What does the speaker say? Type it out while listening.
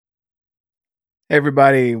Hey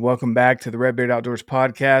everybody, welcome back to the Redbeard Outdoors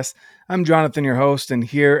podcast. I'm Jonathan, your host, and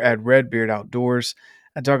here at Redbeard Outdoors,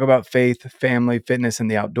 I talk about faith, family, fitness,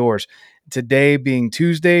 and the outdoors. Today, being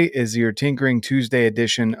Tuesday, is your Tinkering Tuesday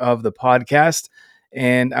edition of the podcast,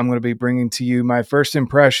 and I'm going to be bringing to you my first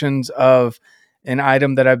impressions of an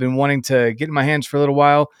item that I've been wanting to get in my hands for a little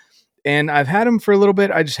while, and I've had them for a little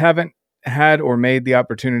bit. I just haven't had or made the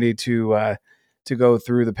opportunity to go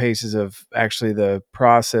through the paces of actually the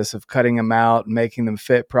process of cutting them out, making them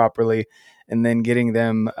fit properly, and then getting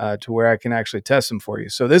them to where I can actually test them for you.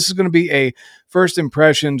 So this is going to be a first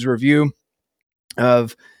impressions review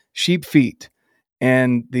of sheep feet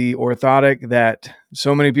and the orthotic that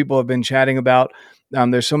so many people have been chatting about.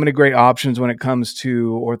 There's so many great options when it comes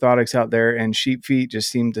to orthotics out there, and sheep feet just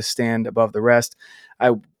seem to stand above the rest.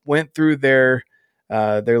 I went through their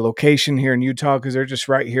location here in Utah because they're just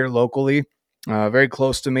right here locally, very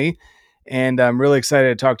close to me. And I'm really excited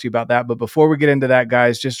to talk to you about that. But before we get into that,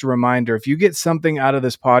 guys, just a reminder, if you get something out of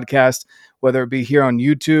this podcast, whether it be here on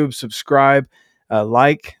YouTube, subscribe,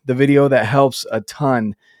 like the video. That helps a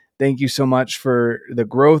ton. Thank you so much for the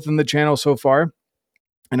growth in the channel so far.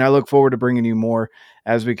 And I look forward to bringing you more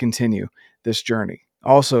as we continue this journey.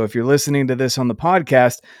 Also, if you're listening to this on the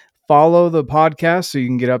podcast, follow the podcast so you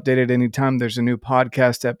can get updated anytime there's a new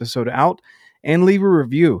podcast episode out, and leave a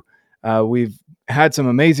review. We've had some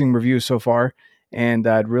amazing reviews so far, and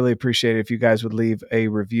I'd really appreciate it if you guys would leave a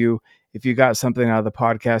review if you got something out of the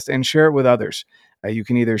podcast, and share it with others. You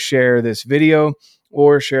can either share this video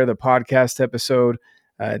or share the podcast episode.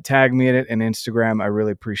 Tag me in it and Instagram. I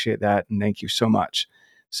really appreciate that, and thank you so much.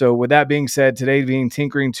 So with that being said, today being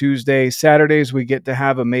Tinkering Tuesday, Saturdays we get to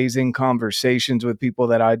have amazing conversations with people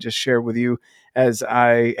that I just share with you, as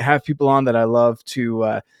I have people on that I love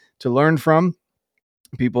to learn from,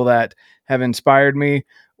 people that have inspired me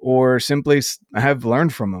or simply have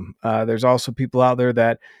learned from them. There's also people out there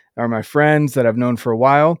that are my friends that I've known for a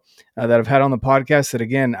while, that I've had on the podcast, that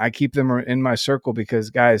again, I keep them in my circle because,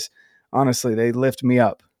 guys, honestly, they lift me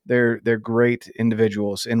up. They're great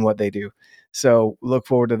individuals in what they do. So look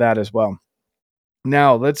forward to that as well.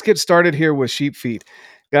 Now let's get started here with sheep feet.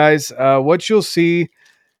 Guys, what you'll see,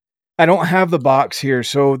 I don't have the box here.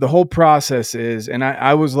 So the whole process is, and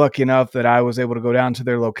I was lucky enough that I was able to go down to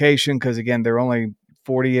their location because, again, they're only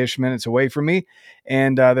 40-ish minutes away from me.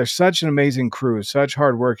 And they're such an amazing crew, such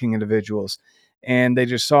hardworking individuals. And they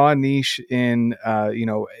just saw a niche in,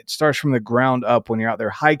 it starts from the ground up when you're out there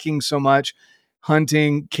hiking so much,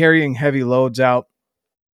 hunting, carrying heavy loads out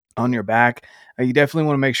on your back. You definitely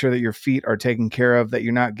want to make sure that your feet are taken care of, that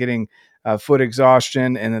you're not getting foot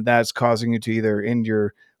exhaustion, and that's causing you to either end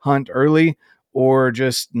your hunt early or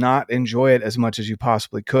just not enjoy it as much as you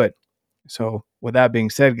possibly could. So with that being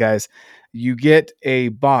said, guys, you get a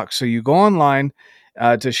box. So you go online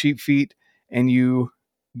to Sheep Feet and you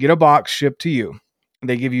get a box shipped to you.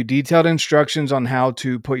 They give you detailed instructions on how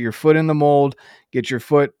to put your foot in the mold, get your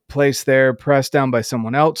foot placed there, pressed down by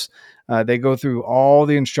someone else. They go through all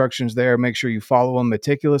the instructions there. Make sure you follow them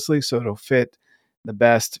meticulously so it'll fit the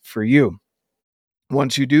best for you.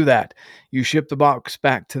 Once you do that, you ship the box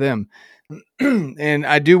back to them. And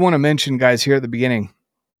I do want to mention, guys, here at the beginning,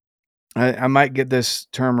 I might get this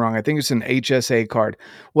term wrong. I think it's an HSA card.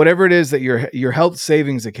 Whatever it is that your health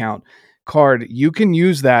savings account card, you can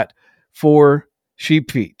use that for sheep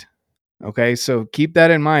feet. Okay, so keep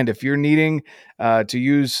that in mind. If you're needing to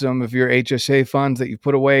use some of your HSA funds that you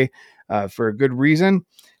put away for a good reason,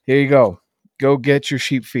 here you go. Go get your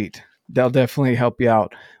sheep feet. They'll definitely help you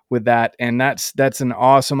out with that. And that's an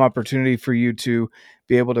awesome opportunity for you to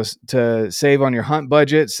be able to save on your hunt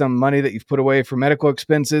budget, some money that you've put away for medical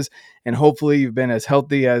expenses, and hopefully you've been as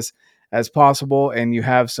healthy as possible, and you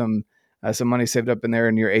have some money saved up in there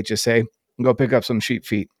in your HSA. Go pick up some sheep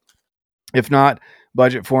feet. If not,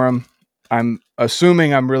 budget for them. I'm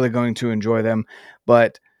assuming I'm really going to enjoy them,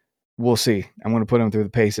 but we'll see. I'm going to put them through the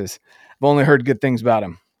paces. I've only heard good things about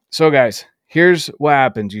them. So, guys, here's what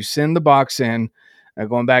happens. You send the box in,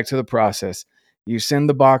 going back to the process. You send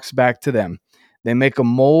the box back to them. They make a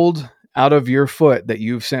mold out of your foot that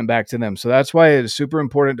you've sent back to them. So that's why it is super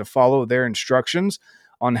important to follow their instructions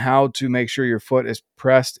on how to make sure your foot is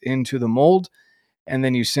pressed into the mold. And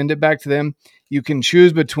then you send it back to them. You can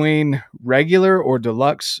choose between regular or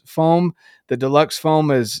deluxe foam. The deluxe foam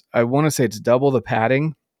is, I want to say it's double the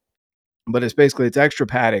padding, but it's extra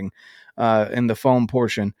padding in the foam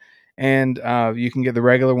portion. And you can get the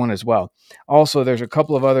regular one as well. Also, there's a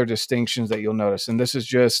couple of other distinctions that you'll notice. And this is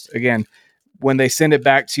just, again, when they send it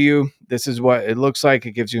back to you, this is what it looks like.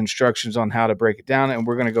 It gives you instructions on how to break it down. And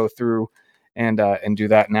we're going to go through and do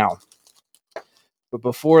that now. But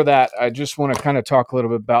before that, I just want to kind of talk a little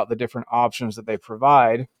bit about the different options that they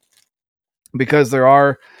provide, because there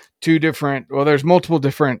are there's multiple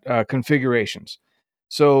different configurations.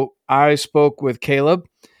 So I spoke with Caleb,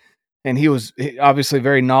 and he was obviously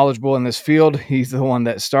very knowledgeable in this field. He's the one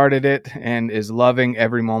that started it and is loving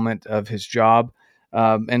every moment of his job.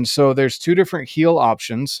 And so there's two different heel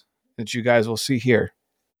options that you guys will see here.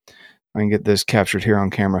 I can get this captured here on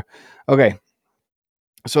camera. Okay.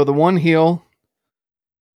 So the one heel,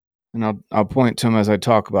 and I'll point to him as I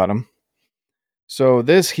talk about him. So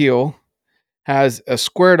this heel has a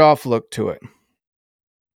squared off look to it.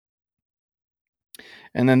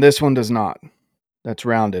 And then this one does not. That's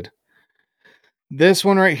rounded. This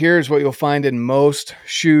one right here is what you'll find in most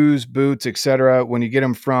shoes, boots, etc. When you get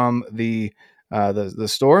them from the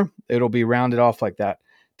store, it'll be rounded off like that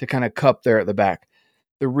to kind of cup there at the back.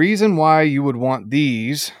 The reason why you would want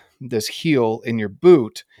this heel in your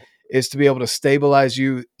boot, is to be able to stabilize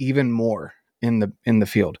you even more in the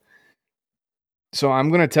field. So I'm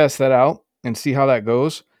going to test that out and see how that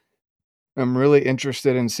goes. I'm really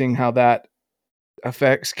interested in seeing how that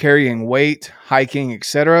affects carrying weight, hiking,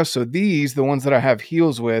 etc. So the ones that I have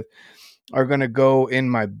heels with, are going to go in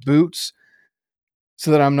my boots,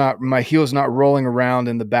 so that my heel's not rolling around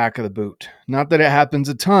in the back of the boot. Not that it happens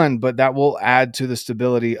a ton, but that will add to the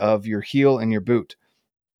stability of your heel and your boot.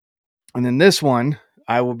 And then this one,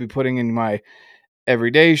 I will be putting in my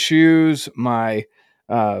everyday shoes, my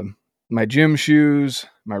gym shoes,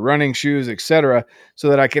 my running shoes, etc., so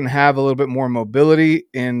that I can have a little bit more mobility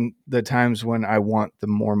in the times when I want the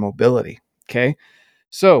more mobility. Okay.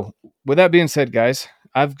 So with that being said, guys,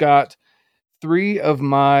 I've got 3 of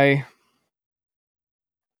my,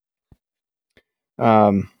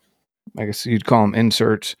 I guess you'd call them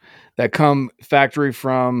inserts, that come factory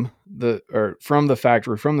from the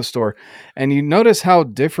store. And you notice how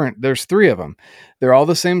different, there's 3 of them. They're all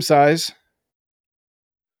the same size,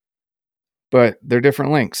 but they're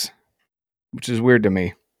different lengths, which is weird to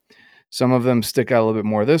me. Some of them stick out a little bit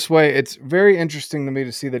more this way. It's very interesting to me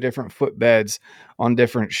to see the different foot beds on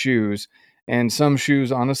different shoes. And some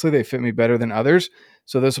shoes, honestly, they fit me better than others.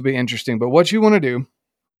 So this will be interesting. But what you want to do,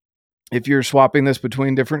 if you're swapping this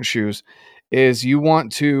between different shoes, is you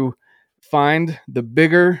want to find the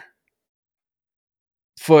bigger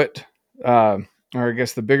foot, or I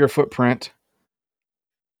guess the bigger footprint,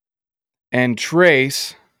 and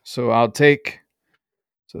trace. So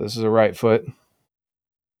this is a right foot,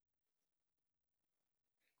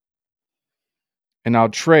 and I'll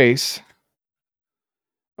trace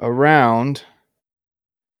around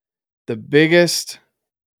the biggest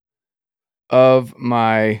of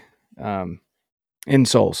my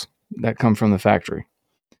insoles that come from the factory.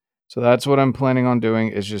 So that's what I'm planning on doing,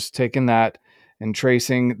 is just taking that and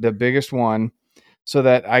tracing the biggest one, so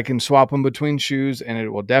that I can swap them between shoes, and it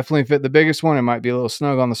will definitely fit the biggest one. It might be a little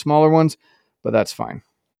snug on the smaller ones, but that's fine.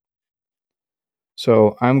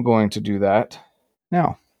 So I'm going to do that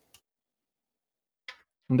now.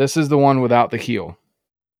 And this is the one without the heel.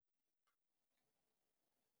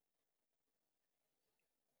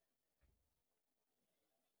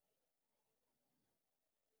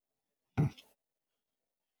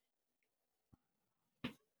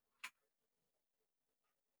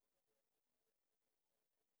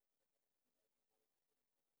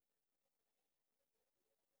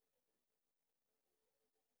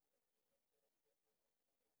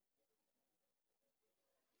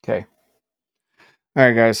 Okay. All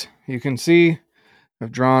right, guys. You can see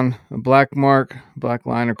I've drawn a black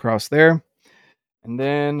line across there. And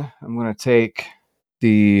then I'm going to take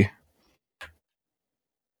the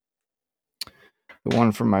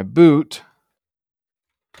one from my boot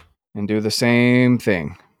and do the same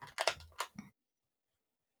thing.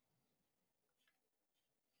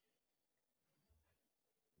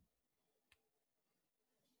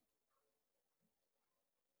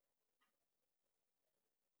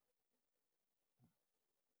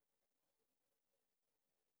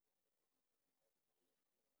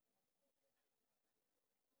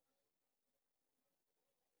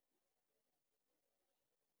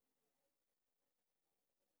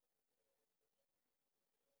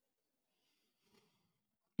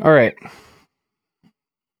 All right.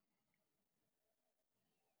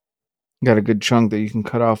 Got a good chunk that you can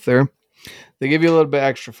cut off there. They give you a little bit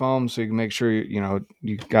extra foam so you can make sure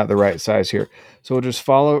you got the right size here. So we're just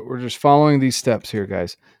following these steps here,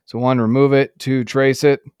 guys. So 1, remove it. 2, trace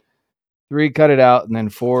it. 3, cut it out. And then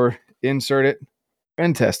 4, insert it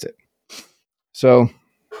and test it. So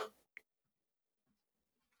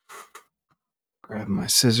grab my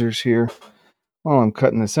scissors here. While I'm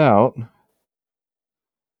cutting this out,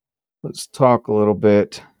 let's talk a little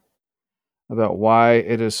bit about why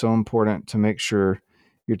it is so important to make sure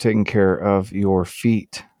you're taking care of your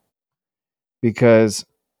feet. Because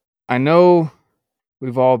I know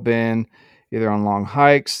we've all been either on long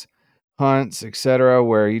hikes, hunts, etc.,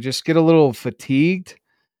 where you just get a little fatigued,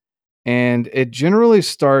 and it generally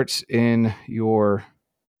starts in your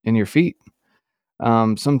feet.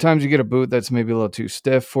 Sometimes you get a boot that's maybe a little too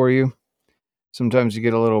stiff for you. Sometimes you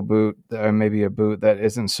get a little boot, maybe a boot that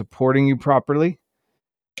isn't supporting you properly.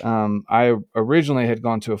 I originally had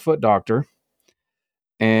gone to a foot doctor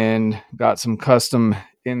and got some custom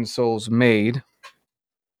insoles made,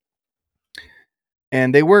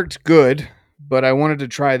 and they worked good, but I wanted to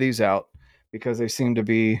try these out because they seem to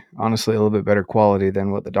be honestly a little bit better quality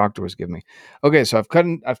than what the doctor was giving me. Okay, so I've cut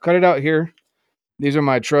it out here. These are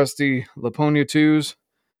my trusty Laponia 2s.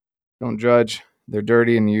 Don't judge. They're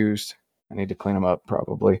dirty and used. I need to clean them up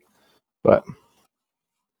probably. But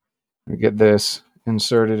I get this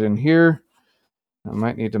inserted in here. I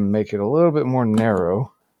might need to make it a little bit more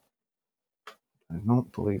narrow. I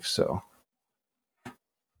don't believe so.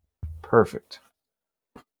 Perfect.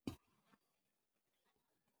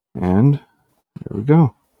 And there we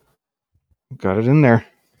go. Got it in there.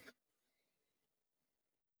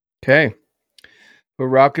 Okay. We're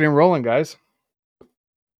rocking and rolling, guys.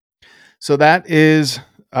 So that is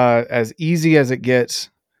as easy as it gets,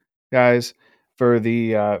 guys, for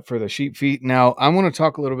the sheep feet. Now, I want to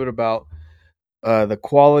talk a little bit about the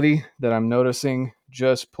quality that I'm noticing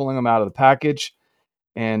just pulling them out of the package,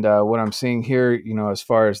 and what I'm seeing here, as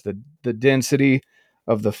far as the density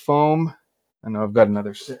of the foam. I know I've got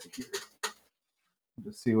another set here.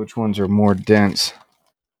 Let's see which ones are more dense.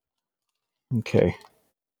 Okay.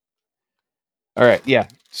 All right. Yeah.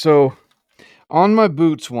 So on my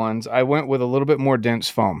boots ones, I went with a little bit more dense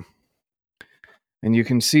foam, and you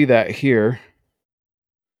can see that here.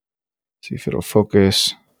 See if it'll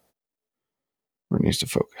focus. Where it needs to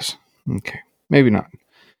focus. Okay. Maybe not.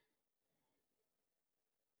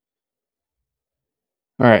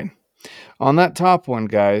 All right. On that top one,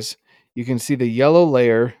 guys, you can see the yellow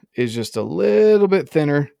layer is just a little bit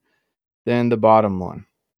thinner than the bottom one.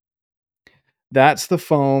 That's the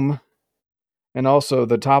foam, and also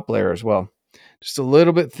the top layer as well. Just a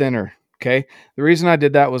little bit thinner. Okay. The reason I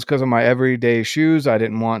did that was because of my everyday shoes. I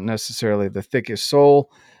didn't want necessarily the thickest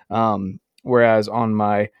sole. Whereas on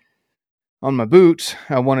my boots,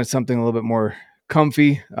 I wanted something a little bit more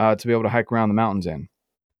comfy to be able to hike around the mountains in.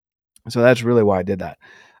 So that's really why I did that.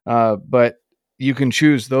 But you can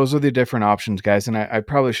choose. Those are the different options, guys. And I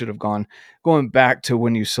probably should have going back to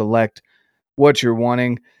when you select what you're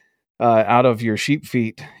wanting out of your sheep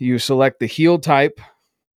feet. You select the heel type.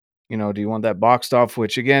 Do you want that boxed off?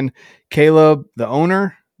 Which again, Caleb, the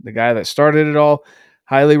owner, the guy that started it all,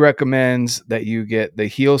 highly recommends that you get the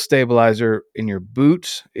heel stabilizer in your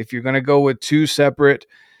boots. If you're going to go with two separate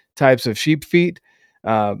types of sheep feet,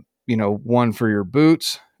 one for your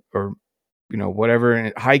boots or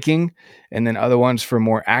whatever hiking, and then other ones for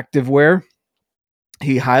more active wear.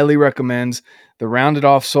 He highly recommends the rounded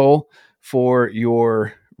off sole for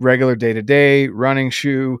your regular day-to-day running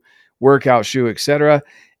shoe, workout shoe, etc.,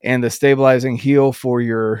 and the stabilizing heel for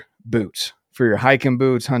your boots, for your hiking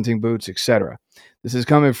boots, hunting boots, etc. This is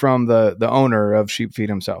coming from the owner of Sheep Feet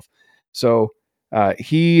himself. So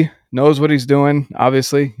he knows what he's doing.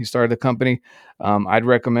 Obviously, he started the company. I'd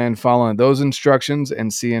recommend following those instructions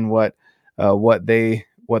and seeing what they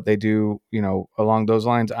do, along those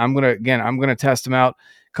lines. I'm gonna test them out.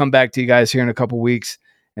 Come back to you guys here in a couple weeks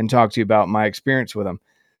and talk to you about my experience with them.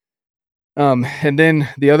 And then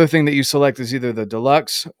the other thing that you select is either the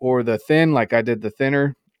deluxe or the thin, like I did the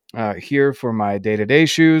thinner here for my day-to-day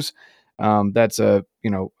shoes. That's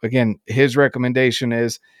again, his recommendation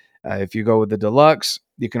is if you go with the deluxe,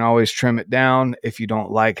 you can always trim it down if you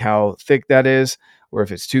don't like how thick that is, or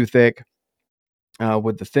if it's too thick.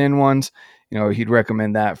 With the thin ones, he'd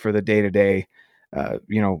recommend that for the day-to-day,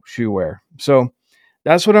 shoe wear. So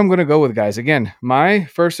that's what I'm going to go with, guys. Again, my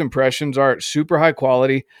first impressions are super high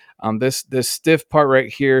quality. This stiff part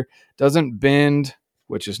right here doesn't bend,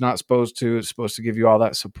 which is not supposed to. It's supposed to give you all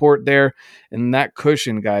that support there. And that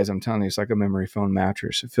cushion, guys, I'm telling you, it's like a memory foam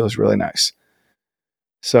mattress. It feels really nice.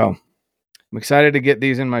 So I'm excited to get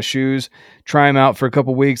these in my shoes, try them out for a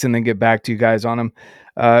couple weeks, and then get back to you guys on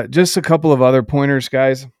them. Just a couple of other pointers,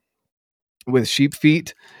 guys, with sheep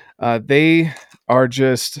feet. They are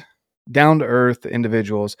just down to earth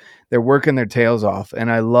individuals. They're working their tails off.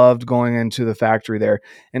 And I loved going into the factory there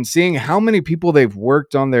and seeing how many people they've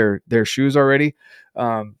worked on their shoes already.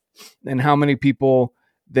 And how many people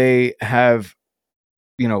they have,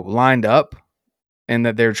 lined up and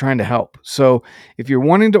that they're trying to help. So if you're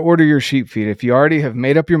wanting to order your sheep feed, if you already have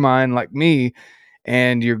made up your mind like me,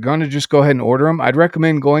 and you're going to just go ahead and order them, I'd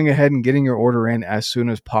recommend going ahead and getting your order in as soon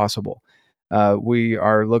as possible. We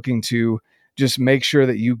are looking to just make sure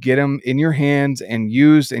that you get them in your hands and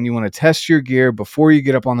used, and you want to test your gear before you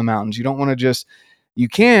get up on the mountains. You don't want to just, you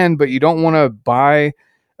can, but you don't want to buy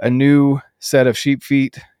a new set of sheep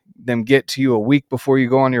feet, them get to you a week before you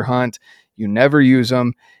go on your hunt. You never use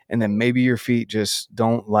them, and then maybe your feet just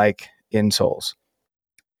don't like insoles.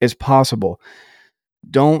 It's possible.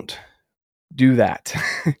 Don't do that.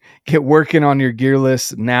 Get working on your gear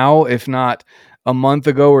list now, if not a month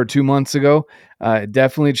ago or 2 months ago.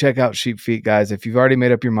 Definitely check out Sheep Feet, guys. If you've already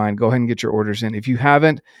made up your mind, go ahead and get your orders in. If you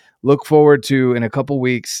haven't, look forward to, in a couple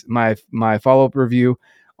weeks, my follow-up review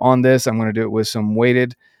on this. I'm going to do it with some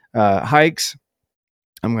weighted hikes.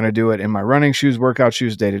 I'm going to do it in my running shoes, workout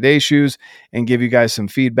shoes, day-to-day shoes, and give you guys some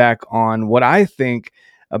feedback on what I think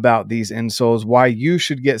about these insoles, why you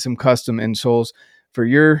should get some custom insoles for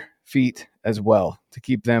your feet as well to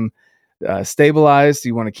keep them stabilized.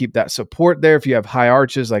 You want to keep that support there. If you have high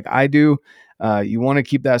arches like I do, you want to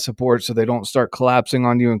keep that support so they don't start collapsing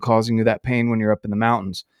on you and causing you that pain when you're up in the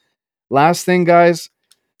mountains. Last thing, guys,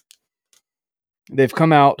 they've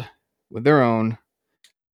come out with their own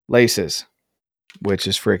laces, which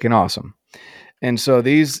is freaking awesome. And so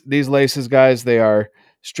these laces, guys, they are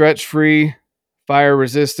stretch free, fire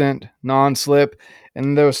resistant, non-slip,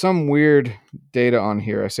 and there was some weird data on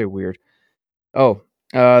here. I say weird. Oh,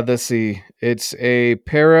 let's see. It's a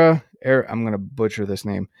I'm going to butcher this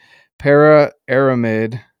name.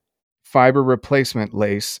 Para-aramid fiber replacement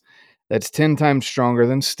lace that's 10 times stronger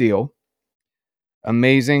than steel.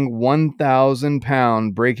 Amazing 1,000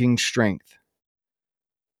 pound breaking strength.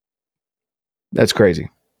 That's crazy.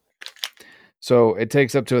 So it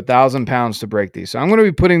takes up to 1,000 pounds to break these. So I'm going to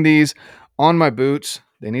be putting these on my boots.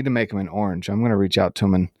 They need to make them in orange. I'm going to reach out to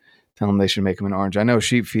them and tell them they should make them in orange. I know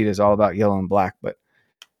sheep feet is all about yellow and black, but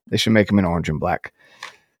they should make them in orange and black.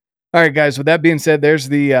 All right, guys. With that being said, there's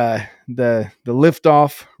the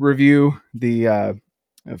liftoff review, the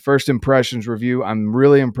first impressions review. I'm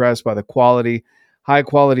really impressed by the quality, high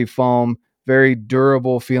quality foam, very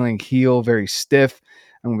durable feeling heel, very stiff.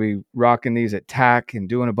 I'm going to be rocking these at TAC and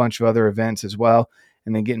doing a bunch of other events as well,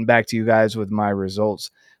 and then getting back to you guys with my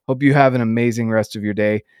results. Hope you have an amazing rest of your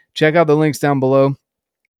day. Check out the links down below.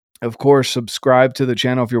 Of course, subscribe to the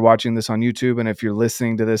channel if you're watching this on YouTube, and if you're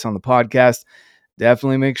listening to this on the podcast,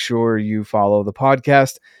 definitely make sure you follow the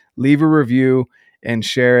podcast, leave a review, and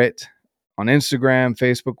share it on Instagram,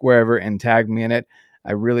 Facebook, wherever, and tag me in it.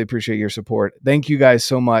 I really appreciate your support. Thank you guys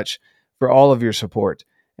so much for all of your support.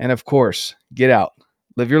 And of course, get out,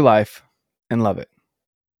 live your life, and love it.